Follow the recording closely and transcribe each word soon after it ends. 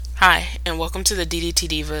Hi, and welcome to the DDT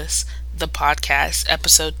Divas, the podcast,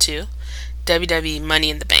 episode 2, WWE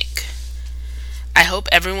Money in the Bank. I hope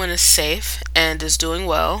everyone is safe and is doing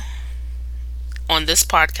well. On this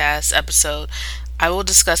podcast episode, I will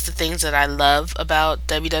discuss the things that I love about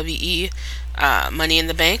WWE Money in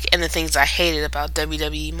the Bank and the things I hated about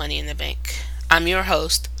WWE Money in the Bank. I'm your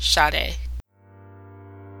host, Sade.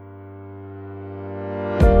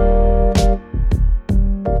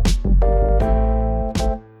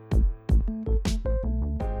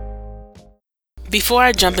 Before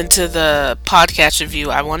I jump into the podcast review,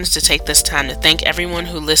 I wanted to take this time to thank everyone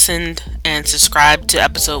who listened and subscribed to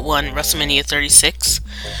episode 1, WrestleMania 36.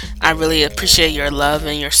 I really appreciate your love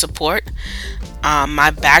and your support.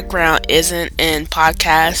 My background isn't in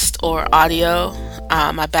podcast or audio.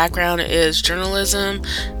 My background is journalism,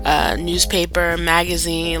 newspaper,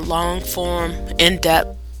 magazine, long form,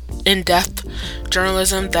 in-depth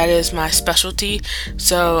journalism. That is my specialty.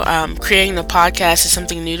 So creating the podcast is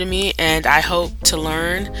something new to me, and I hope to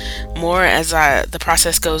learn more as the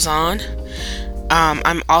process goes on.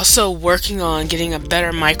 I'm also working on getting a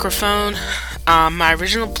better microphone. My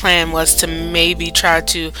original plan was to maybe try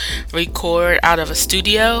to record out of a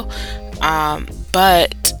studio,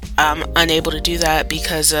 but I'm unable to do that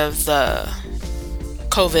because of the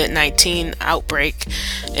COVID-19 outbreak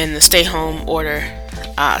and the stay home order.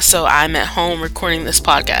 So I'm at home recording this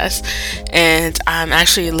podcast, and I'm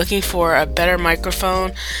actually looking for a better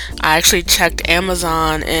microphone. I actually checked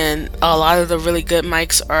Amazon, and a lot of the really good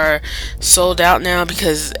mics are sold out now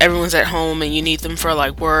because everyone's at home and you need them for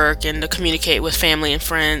like work and to communicate with family and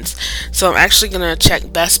friends. So I'm actually gonna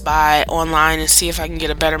check Best Buy online and see if I can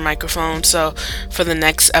get a better microphone. So for the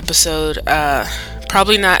next episode,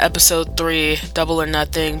 probably not episode 3, Double or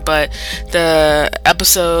Nothing, but the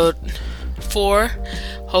episode 4,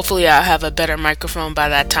 hopefully I'll have a better microphone by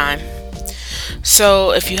that time.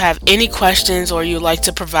 So if you have any questions or you'd like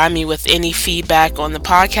to provide me with any feedback on the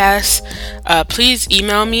podcast, please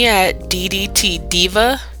email me at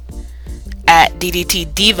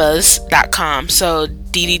ddtdiva@ddtdivas.com. So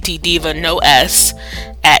ddtdiva, no S,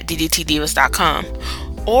 at ddtdivas.com.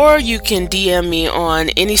 Or you can DM me on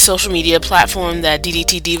any social media platform that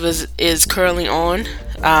DDT Divas is currently on.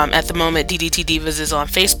 At the moment, DDT Divas is on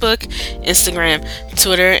Facebook, Instagram,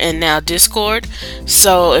 Twitter, and now Discord.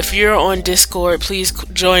 So if you're on Discord, please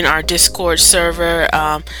join our Discord server.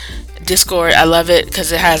 Discord, I love it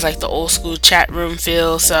because it has like the old school chat room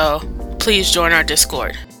feel. So please join our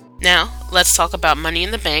Discord. Now, let's talk about Money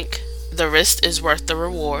in the Bank. The risk is worth the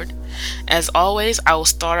reward. As always, I will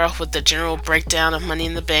start off with the general breakdown of Money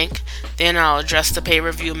in the Bank. Then I'll address the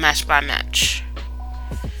pay-per-view match by match.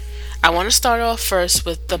 I want to start off first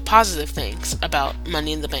with the positive things about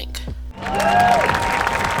Money in the Bank.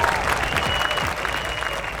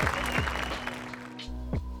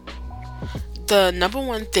 The number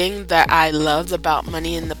one thing that I loved about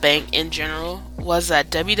Money in the Bank in general was that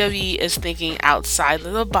WWE is thinking outside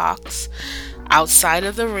of the box, outside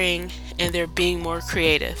of the ring, and they're being more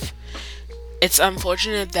creative. It's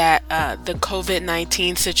unfortunate that the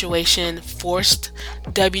COVID-19 situation forced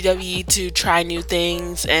WWE to try new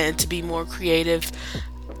things and to be more creative,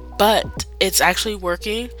 but it's actually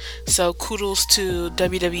working. So kudos to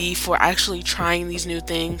WWE for actually trying these new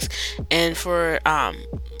things and for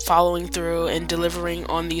following through and delivering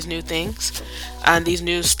on these new things, these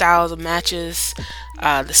new styles of matches,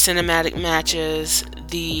 the cinematic matches,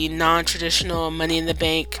 the non-traditional Money in the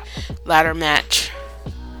Bank ladder match.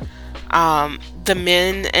 The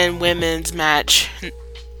men and women's match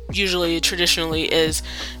traditionally is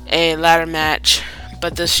a ladder match,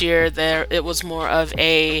 but this year it was more of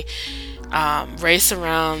a race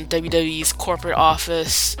around WWE's corporate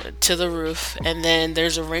office to the roof, and then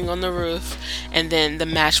there's a ring on the roof, and then the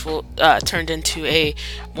match will turned into a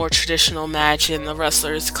more traditional match, and the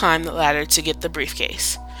wrestlers climb the ladder to get the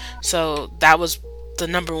briefcase. So that was the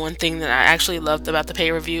number one thing that I actually loved about the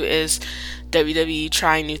pay-per-view is WWE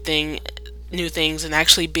trying new things and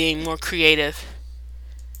actually being more creative.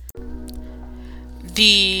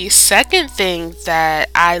 The second thing that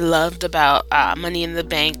I loved about Money in the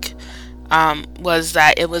Bank was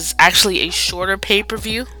that it was actually a shorter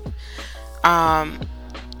pay-per-view.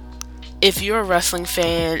 If you're a wrestling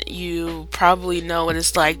fan, you probably know what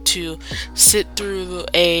it's like to sit through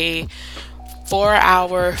a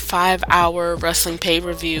 4-hour, 5-hour wrestling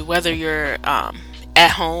pay-per-view, whether you're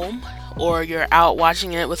at home or you're out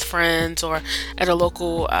watching it with friends or at a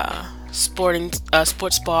local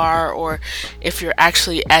sports bar, or if you're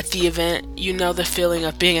actually at the event. You know the feeling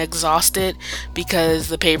of being exhausted because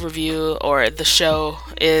the pay-per-view or the show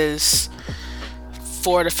is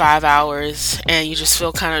 4 to 5 hours and you just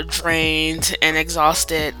feel kind of drained and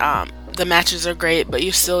exhausted. The matches are great, but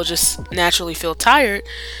you still just naturally feel tired.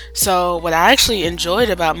 So what I actually enjoyed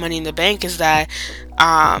about Money in the Bank is that,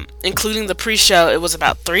 including the pre-show, it was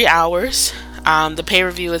about 3 hours. The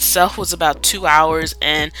pay-per-view itself was about 2 hours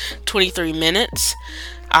and 23 minutes.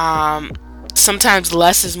 Sometimes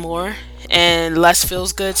less is more, and less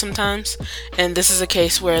feels good sometimes. And this is a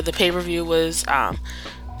case where the pay-per-view was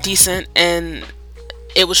decent, and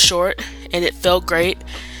it was short, and it felt great.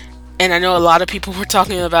 And I know a lot of people were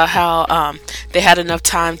talking about how they had enough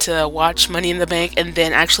time to watch Money in the Bank and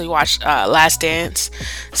then actually watch Last Dance.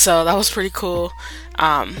 So that was pretty cool.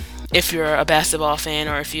 If you're a basketball fan,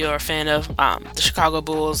 or if you're a fan of the Chicago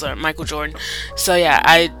Bulls or Michael Jordan. So yeah,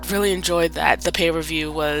 I really enjoyed that. The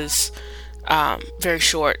pay-per-view was very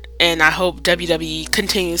short, and I hope WWE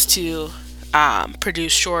continues to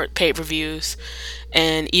produce short pay-per-views,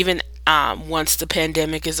 and even once the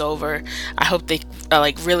pandemic is over, I hope they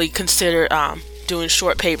really consider doing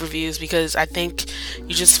short pay-per-views, because I think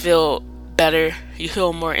you just feel better, you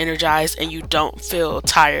feel more energized, and you don't feel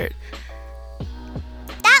tired.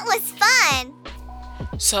 That was fun!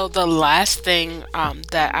 So the last thing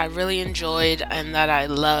that I really enjoyed and that I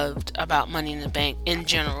loved about Money in the Bank in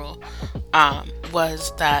general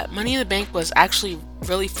was that Money in the Bank was actually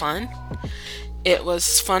really fun. It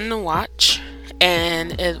was fun to watch,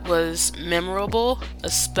 and it was memorable,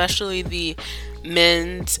 especially the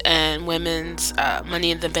men's and women's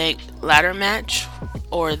Money in the Bank ladder match,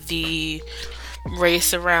 or the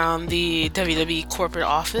race around the WWE corporate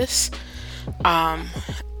office.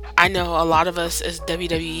 I know a lot of us as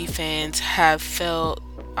WWE fans have felt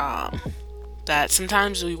that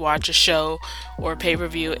sometimes we watch a show or a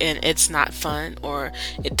pay-per-view and it's not fun, or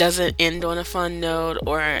it doesn't end on a fun note,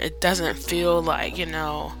 or it doesn't feel like,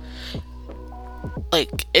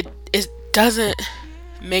 like it doesn't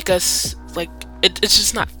make us it's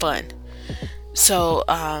just not fun. So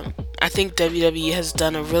I think WWE has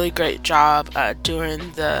done a really great job during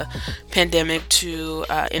the pandemic to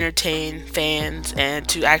entertain fans and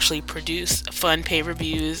to actually produce fun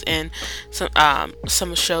pay-per-views, and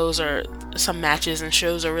some shows or some matches and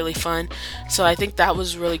shows are really fun. So I think that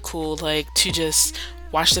was really cool, to just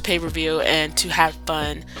watch the pay-per-view and to have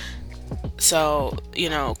fun. So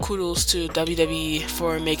kudos to WWE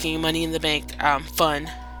for making Money in the Bank fun.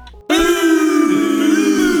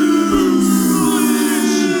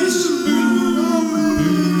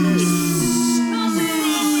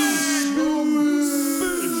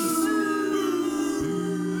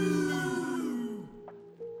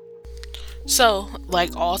 So,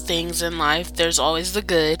 like all things in life, there's always the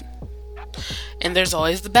good and there's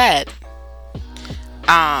always the bad.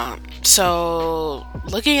 So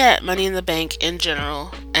looking at Money in the Bank in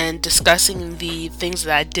general and discussing the things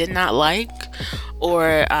that I did not like,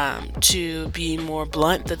 or to be more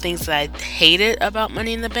blunt, the things that I hated about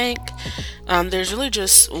Money in the Bank, there's really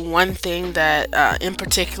just one thing that in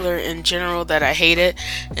particular in general that I hated,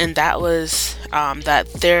 and that was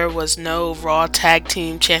that there was no Raw Tag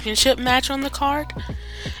Team Championship match on the card.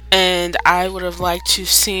 And I would have liked to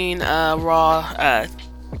seen a Raw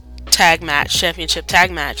championship tag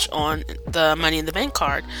match on the Money in the Bank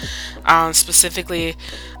card. Specifically,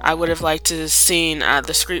 I would have liked to seen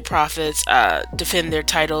the Street Profits defend their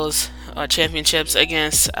championships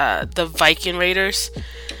against the Viking Raiders.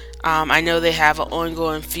 I know they have an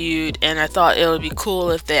ongoing feud, and I thought it would be cool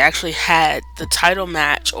if they actually had the title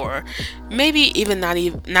match, or maybe even not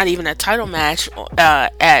even a title match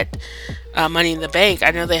at Money in the Bank. I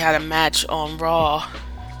know they had a match on Raw,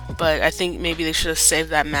 but I think maybe they should have saved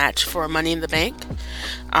that match for Money in the Bank,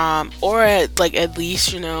 or at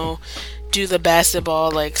least do the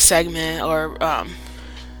basketball segment or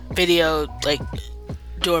video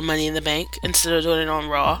during Money in the Bank instead of doing it on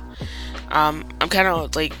Raw. I'm kind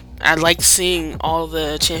of I like seeing all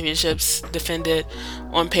the championships defended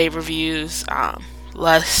on pay-per-views,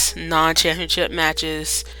 less non-championship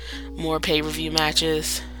matches, more pay-per-view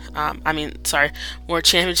matches. More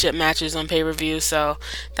championship matches on pay-per-view. So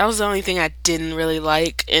that was the only thing I didn't really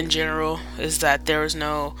like in general, is that there was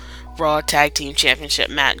no Raw Tag Team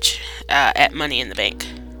Championship match at Money in the Bank.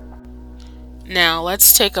 Now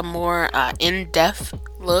let's take a more in-depth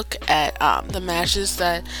look at the matches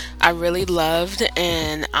that I really loved,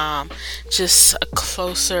 and just a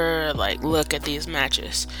closer look at these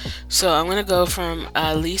matches. So I'm gonna go from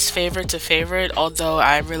least favorite to favorite, although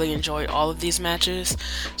I really enjoyed all of these matches.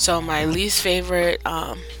 So my least favorite,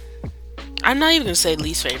 I'm not even gonna say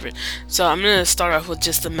least favorite. So I'm gonna start off with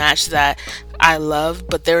just the match that I loved,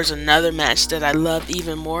 but there's another match that I loved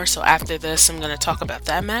even more. So after this, I'm going to talk about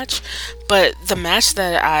that match. But the match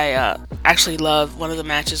that I actually loved, one of the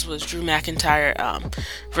matches was Drew McIntyre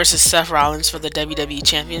versus Seth Rollins for the WWE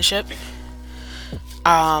Championship.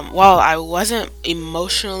 While I wasn't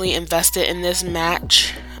emotionally invested in this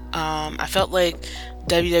match, I felt like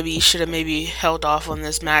WWE should have maybe held off on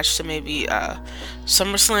this match to maybe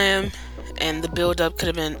SummerSlam, and the build up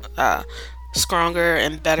could have been stronger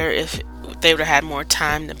and better if they would have had more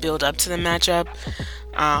time to build up to the matchup.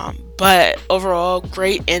 But overall,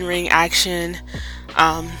 great in-ring action.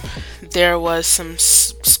 There was some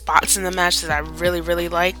spots in the match that I really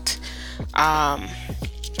liked.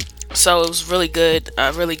 So it was really good,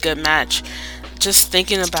 a really good match. Just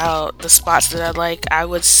thinking about the spots that I like, I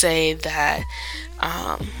would say that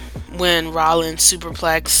when Rollins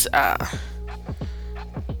superplexed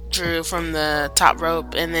Drew from the top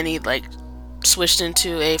rope, and then he like switched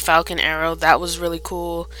into a Falcon Arrow, that was really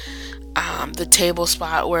cool. The table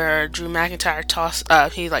spot where Drew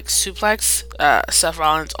McIntyre he like suplexed Seth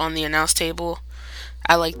Rollins on the announce table,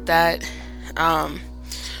 I like that.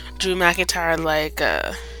 Drew McIntyre like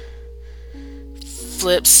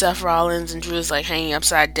flips Seth Rollins, and Drew's like hanging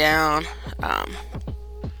upside down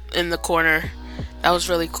in the corner. That was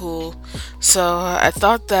really cool. So I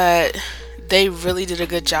thought that they really did a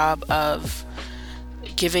good job of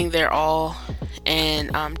giving their all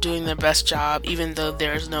and doing their best job, even though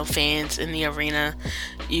there's no fans in the arena.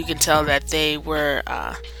 You can tell that they were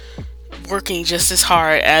working just as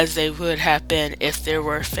hard as they would have been if there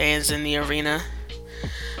were fans in the arena.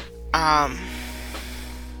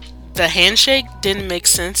 The handshake didn't make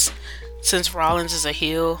sense since Rollins is a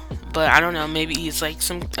heel, but I don't know, maybe he's like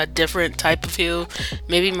a different type of heel.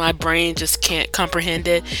 Maybe my brain just can't comprehend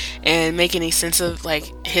it and make any sense of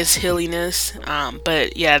like his heeliness.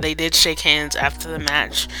 But yeah, they did shake hands after the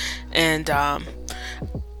match, and I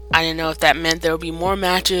didn't know if that meant there would be more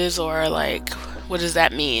matches, or like what does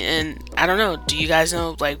that mean? And I don't know, do you guys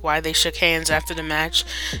know like why they shook hands after the match?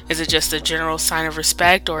 Is it just a general sign of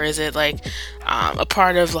respect, or is it like a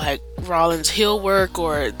part of like Rollins' heel work,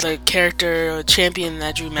 or the character or champion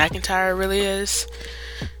that Drew McIntyre really is?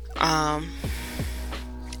 And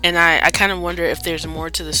I kind of wonder if there's more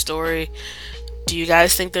to the story. Do you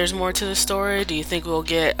guys think there's more to the story? Do you think we'll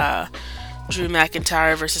get Drew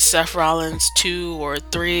McIntyre versus Seth Rollins 2 or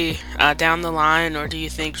 3 down the line, or do you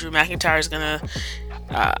think Drew McIntyre is gonna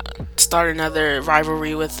start another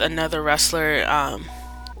rivalry with another wrestler?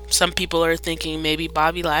 Some people are thinking maybe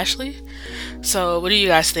Bobby Lashley. So what do you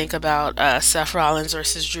guys think about Seth Rollins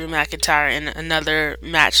versus Drew McIntyre in another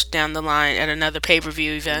match down the line at another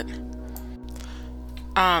pay-per-view event?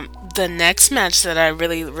 The next match that I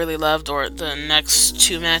really loved, or the next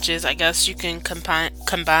two matches, I guess you can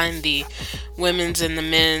combine the women's and the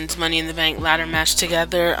men's Money in the Bank ladder match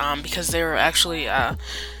together, because they were actually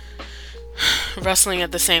wrestling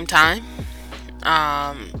at the same time.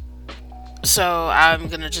 So I'm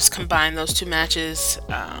gonna just combine those two matches.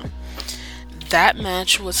 That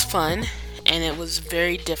match was fun, and it was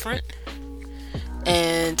very different,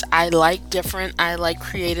 and I like different. I like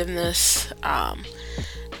creativeness.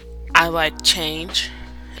 I like change.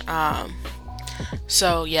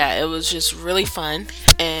 So yeah, it was just really fun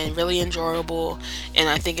and really enjoyable, and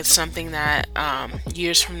I think it's something that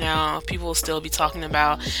years from now people will still be talking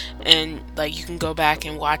about, and like you can go back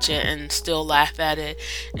and watch it and still laugh at it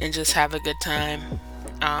and just have a good time.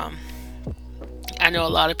 I know a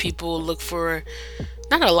lot of people look for,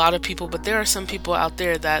 not a lot of people, but there are some people out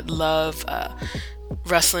there that love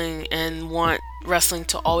wrestling and want wrestling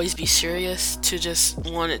to always be serious, to just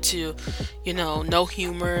want it to, no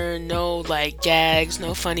humor, no like gags,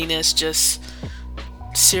 no funniness, just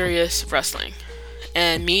serious wrestling.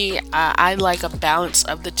 And me, I like a balance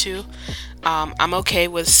of the two. I'm okay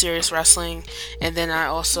with serious wrestling, and then I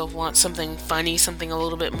also want something funny, something a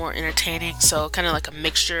little bit more entertaining, so kind of like a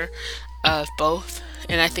mixture of both.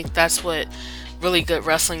 And I think that's what really good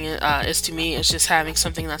wrestling is to me. It's just having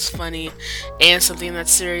something that's funny and something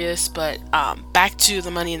that's serious. But back to the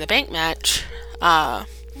Money in the Bank match,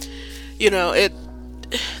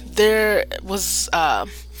 there was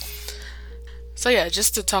so yeah,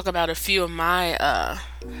 just to talk about a few of my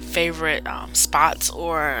favorite spots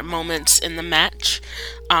or moments in the match.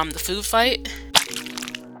 The food fight,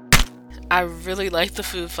 I really liked the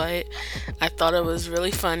food fight. I thought it was really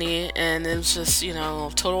funny, and it was just,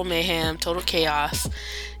 total mayhem, total chaos.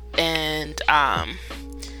 And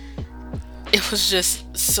it was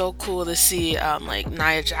just so cool to see like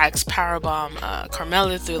Nia Jax powerbomb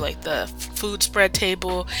Carmella through like the food spread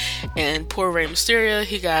table, and poor Rey Mysterio,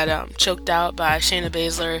 he got choked out by Shayna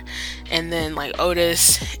Baszler, and then like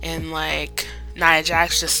Otis and like Nia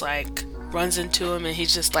Jax just like runs into him and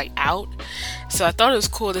he's just like out. So I thought it was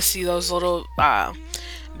cool to see those little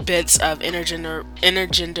bits of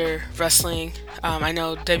intergender wrestling. I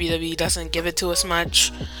know WWE doesn't give it to us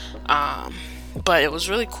much. But it was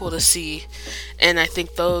really cool to see, and I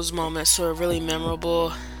think those moments were really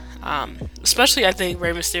memorable. Especially, I think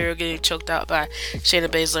Rey Mysterio getting choked out by Shayna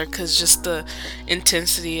Baszler, because just the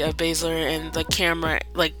intensity of Baszler and the camera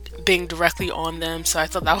like being directly on them. So I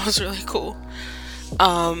thought that was really cool.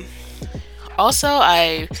 Also,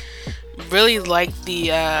 I really liked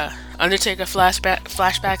the Undertaker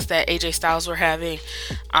flashbacks that AJ Styles were having.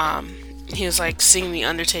 He was like seeing the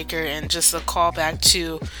Undertaker, and just a callback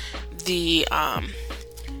to the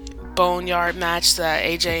Boneyard match that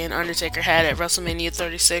AJ and Undertaker had at WrestleMania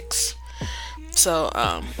 36. So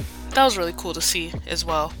that was really cool to see as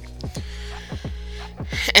well.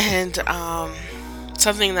 And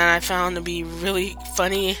something that I found to be really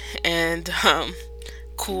funny and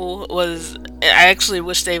cool was, I actually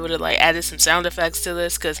wish they would have like added some sound effects to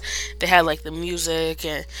this, because they had like the music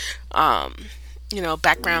and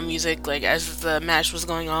background music like as the match was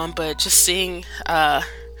going on, but just seeing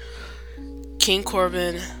King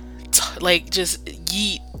Corbin like just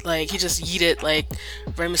yeet, like he just yeeted like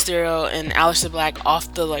Rey Mysterio and Aleister Black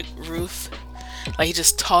off the like roof, like he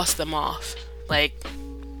just tossed them off, like.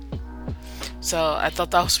 So I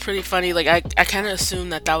thought that was pretty funny. Like I kind of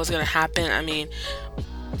assumed that was gonna happen. I mean,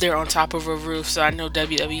 they're on top of a roof, so I know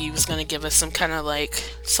WWE was gonna give us some kind of like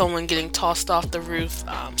someone getting tossed off the roof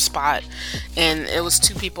spot, and it was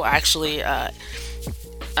two people actually, Rey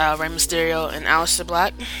Mysterio and Aleister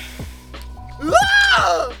Black.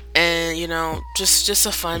 And just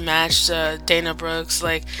a fun match. Dana Brooks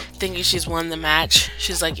like thinking she's won the match.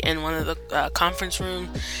 She's like in one of the conference room,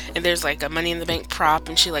 and there's like a Money in the Bank prop,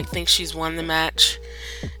 and she like thinks she's won the match.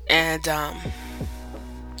 And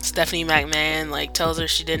Stephanie McMahon like tells her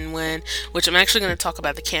she didn't win, which I'm actually going to talk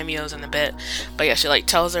about the cameos in a bit. But yeah, she like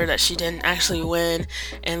tells her that she didn't actually win,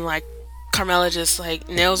 and like Carmella just like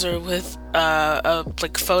nails her with a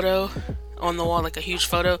like photo on the wall, like a huge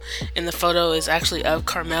photo, and the photo is actually of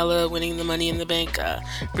Carmella winning the Money in the Bank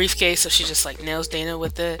briefcase. So she just like nails Dana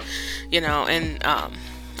with it, and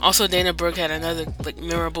also Dana Brooke had another like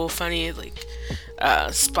memorable, funny like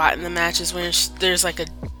spot in the match is when there's like a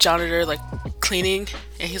janitor like cleaning,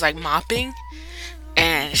 and he's like mopping,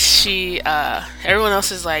 and everyone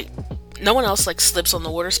else is like, no one else like slips on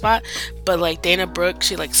the water spot, but like Dana Brooke,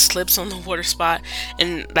 she like slips on the water spot,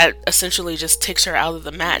 and that essentially just takes her out of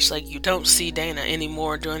the match. Like you don't see Dana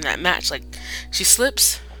anymore during that match. Like she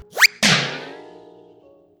slips,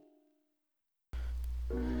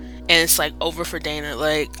 and it's like over for Dana.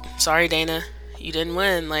 Like, sorry Dana, you didn't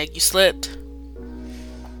win. Like you slipped.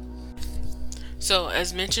 So,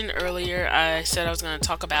 as mentioned earlier, I said I was going to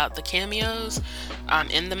talk about the cameos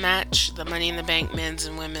in the match, the Money in the Bank men's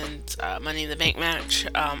and women's Money in the Bank match.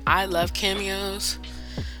 I love cameos.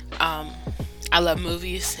 I love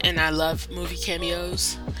movies, and I love movie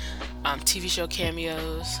cameos, TV show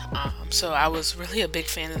cameos. So I was really a big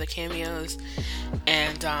fan of the cameos.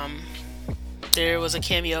 And there was a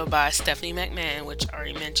cameo by Stephanie McMahon, which I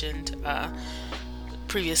already mentioned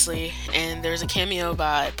previously, and there's a cameo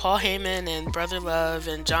by Paul Heyman and Brother Love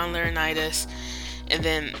and John Laurinaitis, and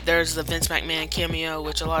then there's the Vince McMahon cameo,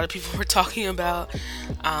 which a lot of people were talking about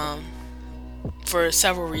for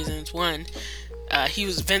several reasons. One,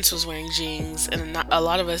 Vince was wearing jeans, and a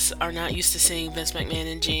lot of us are not used to seeing Vince McMahon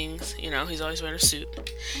in jeans. He's always wearing a suit.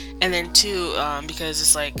 And then two, because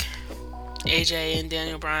it's like AJ and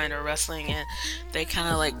Daniel Bryan are wrestling, and they kind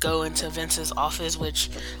of like go into Vince's office, which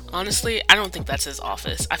honestly I don't think that's his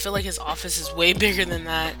office. I feel like his office is way bigger than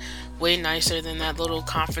that, way nicer than that little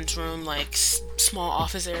conference room, like small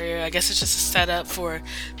office area. I guess it's just a setup for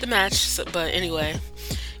the match. But anyway,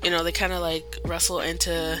 they kind of like wrestle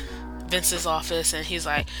into Vince's office, and he's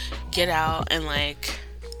like, get out, and like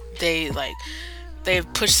they've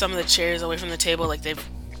pushed some of the chairs away from the table, like they've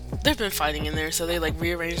been fighting in there, so they like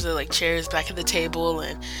rearrange the like chairs back at the table,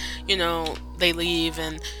 and they leave,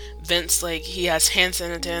 and Vince like he has hand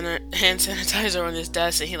sanitizer on his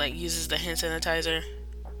desk, and he like uses the hand sanitizer,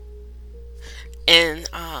 and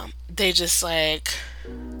they just like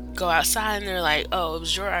go outside, and they're like, oh, it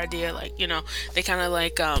was your idea, like they kind of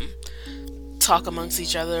like talk amongst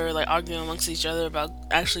each other, like argue amongst each other about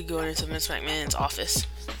actually going into Vince McMahon's office.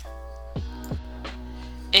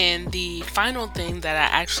 And the final thing that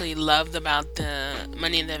I actually loved about the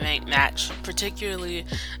Money in the Bank match, particularly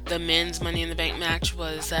the men's Money in the Bank match,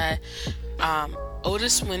 was that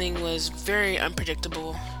Otis winning was very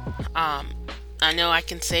unpredictable. Um, I know I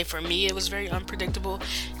can say for me it was very unpredictable,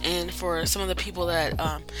 and for some of the people that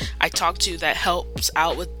I talked to that helps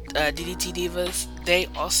out with DDT Divas, they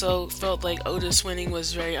also felt like Otis winning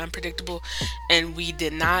was very unpredictable, and we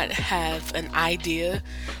did not have an idea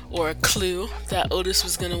or a clue that Otis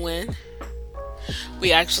was gonna win.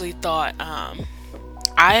 We actually thought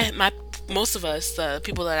I my most of us, the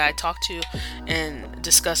people that I talked to and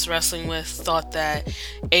discussed wrestling with, thought that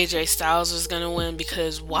AJ Styles was gonna win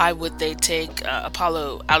because why would they take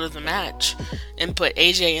Apollo out of the match and put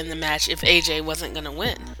AJ in the match if AJ wasn't gonna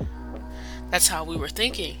win? That's how we were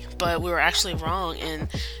thinking, but we were actually wrong, and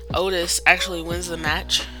Otis actually wins the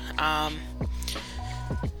match.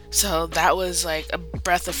 So that was like a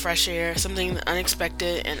breath of fresh air, something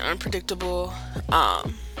unexpected and unpredictable.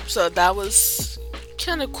 So that was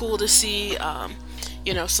kind of cool to see.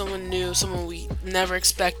 Someone new, someone we never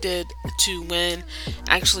expected to win,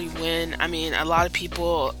 actually win. I mean, a lot of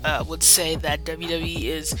people would say that WWE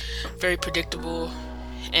is very predictable,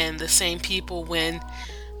 and the same people win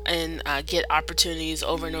and get opportunities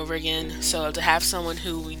over and over again. So to have someone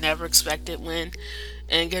who we never expected win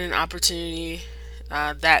and get an opportunity,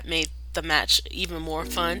 that made the match even more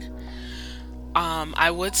fun.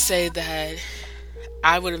 I would say that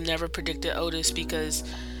I would have never predicted Otis because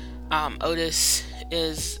Otis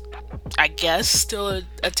is, I guess, still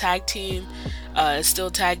a tag team, still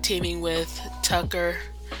tag teaming with Tucker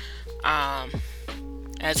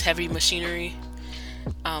as Heavy Machinery.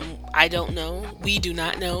 I don't know. We do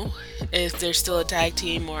not know if they're still a tag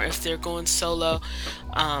team or if they're going solo,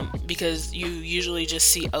 because you usually just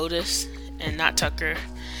see Otis and not Tucker.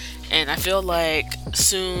 And I feel like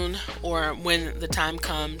soon, or when the time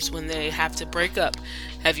comes when they have to break up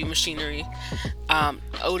Heavy Machinery,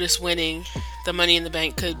 Otis winning the Money in the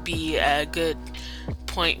Bank could be a good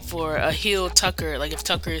point for a heel Tucker. Like if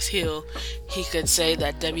Tucker is heel, he could say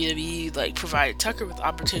that WWE like provided Tucker with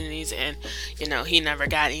opportunities, and he never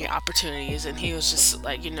got any opportunities, and he was just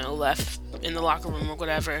like left in the locker room or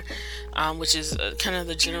whatever, which is kind of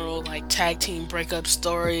the general like tag team breakup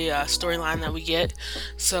storyline that we get.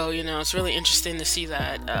 So it's really interesting to see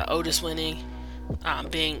that Otis winning,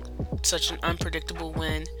 being such an unpredictable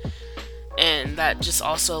win, and that just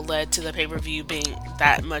also led to the pay-per-view being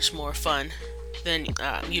that much more fun than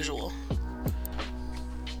usual.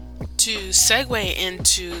 To segue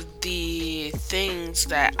into the things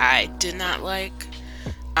that I did not like,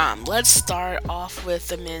 let's start off with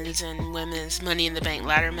the men's and women's Money in the Bank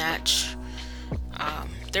ladder match.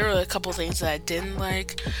 There were a couple things that I didn't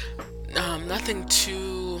like. Nothing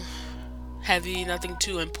too heavy, nothing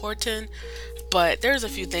too important, but there's a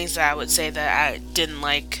few things that I would say that I didn't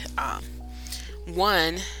like.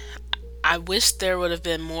 One, I wish there would have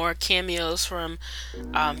been more cameos from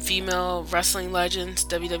female wrestling legends,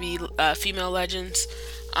 WWE female legends.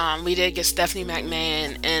 We did get Stephanie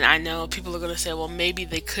McMahon, and I know people are going to say, well, maybe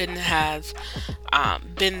they couldn't have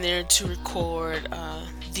been there to record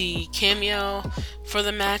the cameo for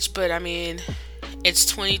the match, but I mean, it's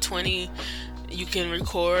 2020. You can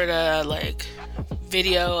record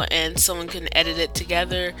video and someone can edit it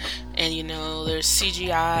together, and there's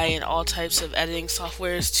CGI and all types of editing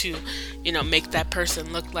softwares to make that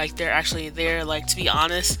person look like they're actually there. Like, to be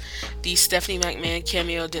honest, the Stephanie McMahon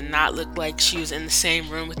cameo did not look like she was in the same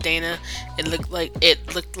room with Dana. It looked like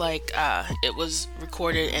it was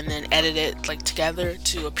recorded and then edited like together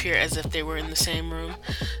to appear as if they were in the same room.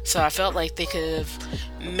 So I felt like they could have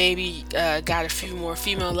maybe got a few more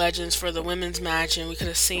female legends for the women's match, and we could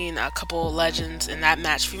have seen a couple of legends in that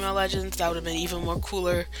match, female legends. That would have been even more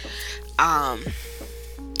cooler. That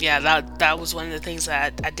was one of the things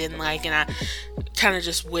that I didn't like, and I kind of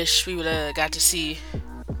just wish we would have got to see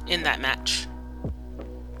in that match.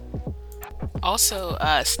 Also,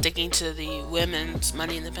 sticking to the women's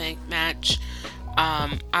Money in the Bank match,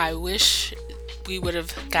 I wish we would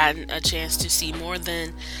have gotten a chance to see more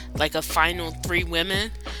than like a final 3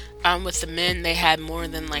 women. With the men, they had more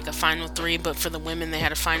than like a final 3, but for the women, they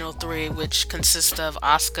had a final 3, which consists of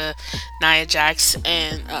Asuka, Nia Jax,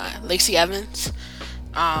 and Lacey Evans.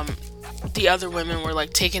 The other women were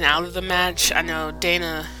like taken out of the match. I know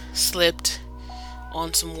Dana slipped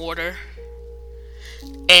on some water,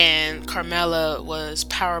 and Carmella was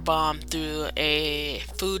powerbombed through a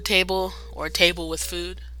food table, or a table with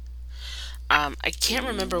food. I can't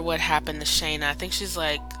remember what happened to Shayna. I think she's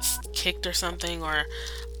like kicked or something, or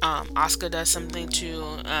Asuka does something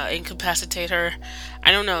to incapacitate her.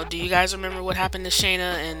 I don't know. Do you guys remember what happened to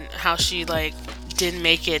Shayna and how she like didn't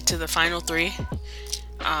make it to the final three.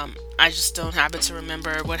 I just don't happen to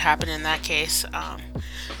remember what happened in that case.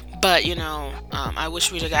 But I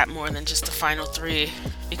wish we'd have got more than just the final three,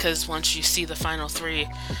 because once you see the final three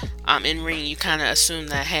in ring, you kind of assume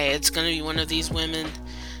that, hey, it's gonna be one of these women.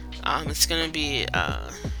 It's gonna be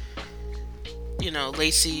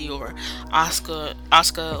Lacey or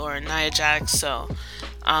Asuka or Nia Jax. So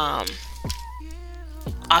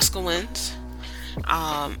Asuka wins.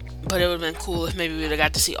 But it would have been cool if maybe we would have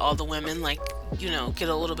got to see all the women, get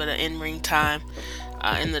a little bit of in-ring time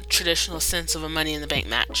in the traditional sense of a Money in the Bank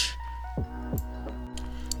match.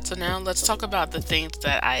 So now let's talk about the things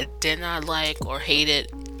that I did not like or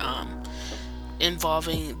hated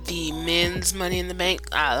involving the men's Money in the Bank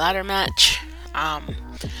ladder match.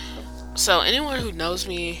 So anyone who knows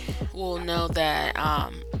me will know that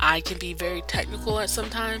I can be very technical at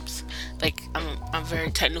sometimes. I'm a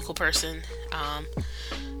very technical person.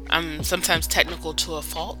 I'm sometimes technical to a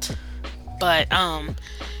fault. But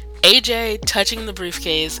AJ touching the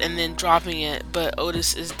briefcase and then dropping it, but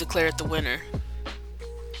Otis is declared the winner.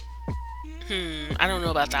 I don't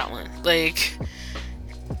know about that one.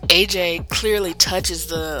 AJ clearly touches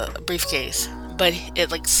the briefcase, but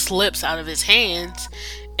it slips out of his hands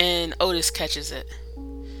and Otis catches it.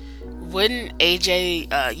 Wouldn't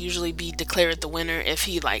AJ usually be declared the winner if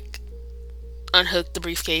he unhooked the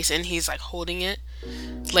briefcase and he's holding it?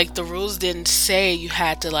 The rules didn't say you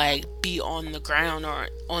had to be on the ground or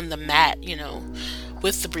on the mat,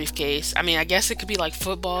 with the briefcase. I mean, I guess it could be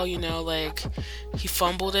football, he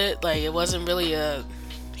fumbled it. It wasn't really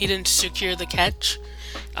he didn't secure the catch.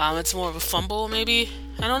 It's more of a fumble, maybe.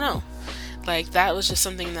 I don't know. That was just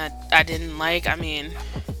something that I didn't like. I mean,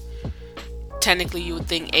 technically you would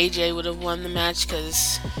think AJ would have won the match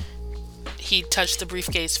because he touched the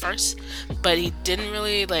briefcase first, but he didn't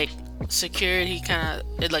really secure it.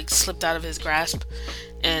 It slipped out of his grasp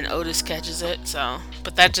and Otis catches it. So,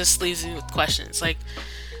 but that just leaves me with questions.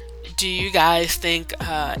 Do you guys think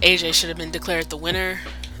AJ should have been declared the winner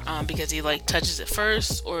because he touches it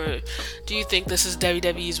first, or do you think this is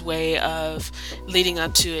WWE's way of leading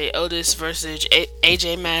up to a Otis versus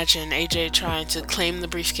AJ match and AJ trying to claim the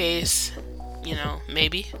briefcase?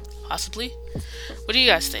 Maybe, possibly. What do you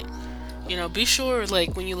guys think? Be sure,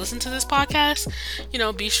 when you listen to this podcast,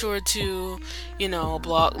 be sure to,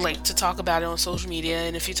 blog, to talk about it on social media.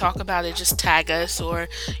 And if you talk about it, just tag us or,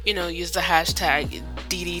 use the hashtag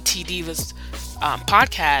DDTDivas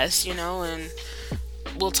podcast, and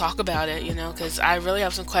we'll talk about it, because I really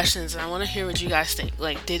have some questions and I want to hear what you guys think.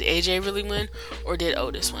 Did AJ really win or did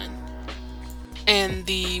Otis win? And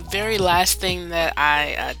the very last thing that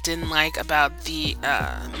I didn't like about the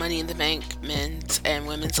Money in the Bank men's and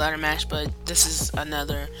women's ladder match, but this is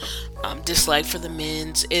another dislike for the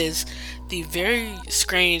men's, is the very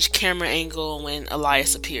strange camera angle when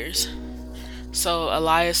Elias appears. So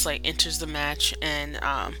Elias enters the match and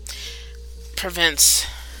prevents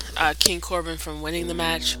King Corbin from winning the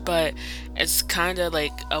match, but it's kind of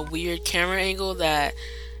a weird camera angle that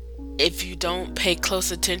if you don't pay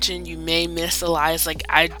close attention, you may miss Elias.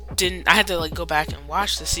 I had to go back and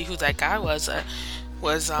watch to see who that guy was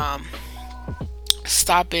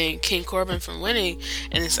stopping King Corbin from winning,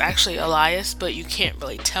 and it's actually Elias, but you can't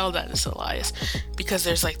really tell that it's Elias because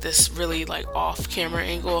there's this really off camera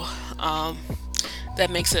angle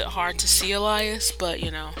that makes it hard to see Elias, but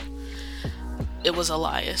it was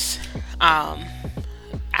Elias.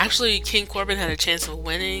 Actually, King Corbin had a chance of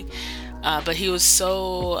winning, but he was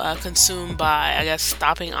so consumed by, I guess,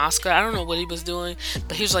 stopping Asuka. I don't know what he was doing,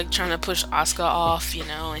 but he was trying to push Asuka off,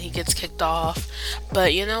 and he gets kicked off.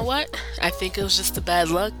 But you know what? I think it was just a bad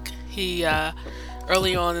luck. He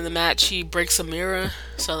early on in the match, he breaks a mirror,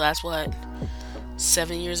 so that's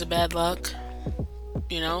 7 years of bad luck.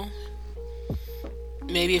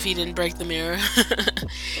 Maybe if he didn't break the mirror,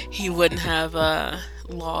 he wouldn't have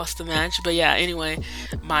lost the match. But yeah, anyway,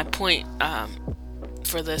 my point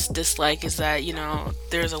for this dislike is that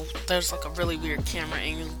there's a really weird camera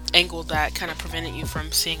angle that kind of prevented you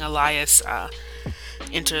from seeing Elias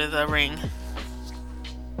enter the ring.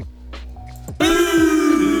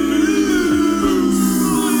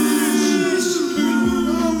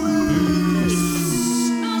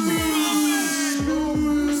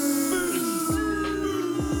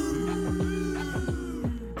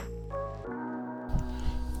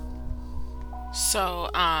 So,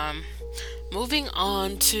 moving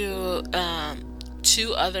on to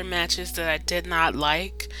two other matches that I did not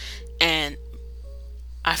like, and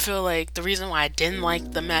I feel the reason why I didn't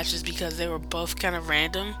like the match is because they were both kind of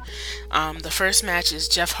random. The first match is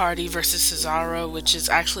Jeff Hardy versus Cesaro, which is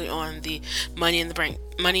actually on the Money in the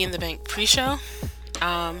Bank pre-show.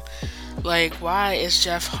 Like, why is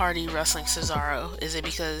Jeff Hardy wrestling Cesaro? Is it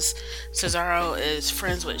because Cesaro is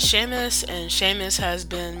friends with Sheamus and Sheamus has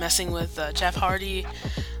been messing with Jeff Hardy?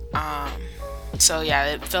 Um, so yeah,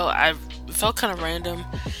 it felt kind of random.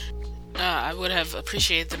 I would have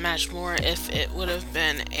appreciated the match more if it would have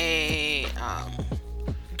been a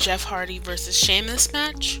Jeff Hardy versus Sheamus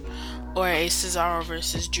match or a Cesaro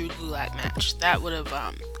versus Drew Gulak match. That would have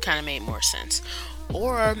kind of made more sense.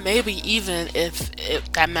 Or maybe even if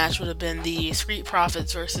that match would have been the Street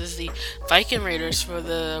Profits versus the Viking Raiders for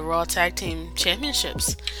the Raw Tag Team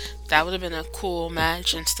Championships. That would have been a cool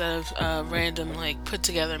match instead of a random like put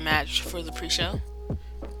together match for the pre-show.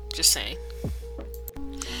 Just saying.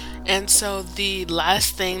 And so the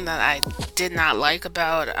last thing that I did not like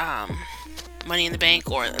about Money in the Bank,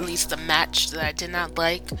 or at least the match that I did not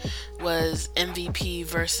like, was MVP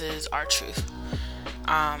versus R-Truth,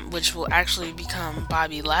 which will actually become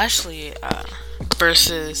Bobby Lashley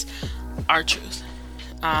versus R-Truth.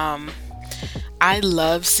 I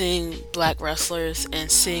love seeing black wrestlers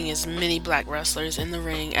and seeing as many black wrestlers in the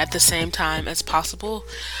ring at the same time as possible.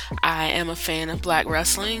 I am a fan of black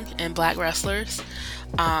wrestling and black wrestlers,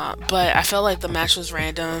 but I felt like the match was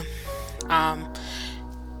random.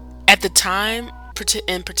 At the time,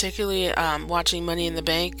 and particularly watching Money in the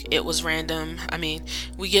Bank, it was random. I mean,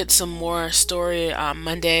 we get some more story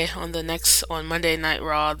Monday on Monday Night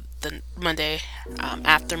Raw, the Monday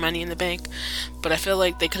after Money in the Bank, but I feel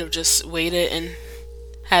like they could have just waited and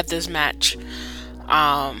had this match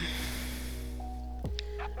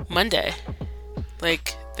Monday.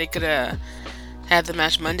 Like, they could have had the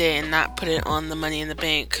match Monday and not put it on the Money in the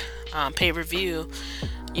Bank pay-per-view,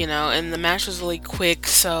 and the match was really quick,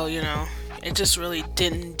 so, it just really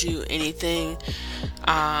didn't do anything,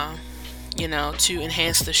 to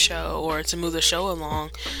enhance the show or to move the show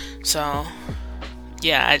along. So,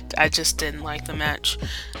 yeah, I just didn't like the match.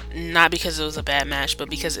 Not because it was a bad match, but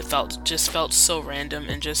because it felt so random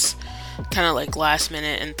and just kind of like last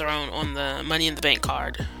minute and thrown on the Money in the Bank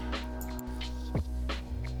card.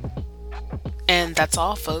 And that's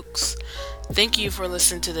all, folks. Thank you for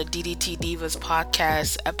listening to the DDT Divas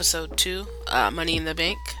podcast, episode 2, Money in the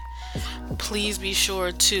Bank. Please be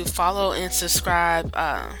sure to follow and subscribe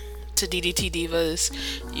to DDT Divas.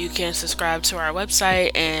 You can subscribe to our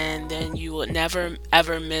website, and then you will never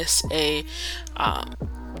ever miss a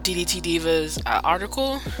DDT Divas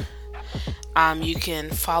article. You can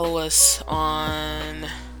follow us on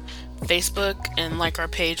Facebook and like our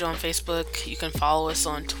page on Facebook. You can follow us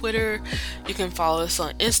on Twitter. You can follow us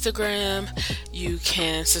on Instagram. You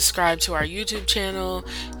can subscribe to our YouTube channel.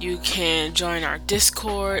 You can join our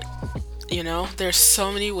Discord. There's so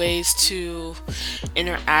many ways to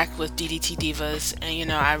interact with DDT Divas, and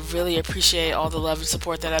I really appreciate all the love and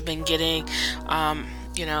support that I've been getting. I'm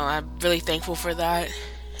really thankful for that,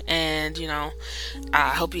 and I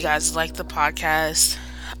hope you guys like the podcast.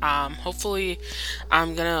 Hopefully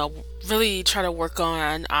I'm gonna really try to work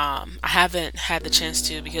on I haven't had the chance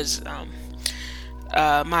to, because my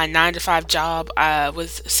 9-to-5 job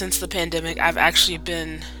since the pandemic, I've actually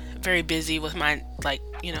been very busy with my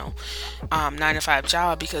 9-to-5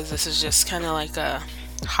 job, because this is just kind of like a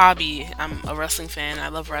hobby. I'm a wrestling fan. I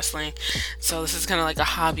love wrestling, so this is kind of like a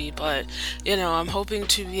hobby, but I'm hoping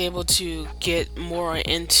to be able to get more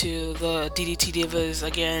into the DDT Divas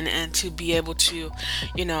again, and to be able to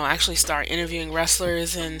actually start interviewing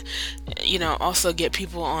wrestlers, and also get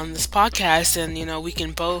people on this podcast, and we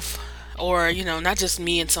can both, or not just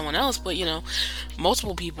me and someone else, but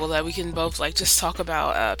multiple people, that we can both just talk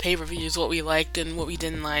about pay-per-views, what we liked and what we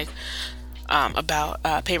didn't like about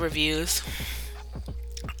pay-per-views.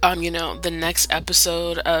 The next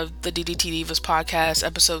episode of the DDT Divas podcast,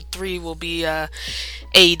 episode 3, will be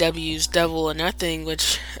AEW's Double or Nothing,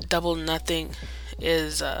 which Double or Nothing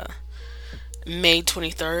is May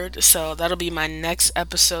 23rd. So that'll be my next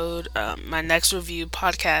episode, my next review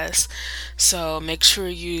podcast. So make sure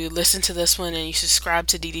you listen to this one and you subscribe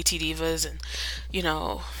to DDT Divas, and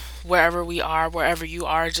wherever you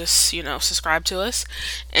are, just subscribe to us.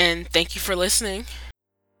 And thank you for listening.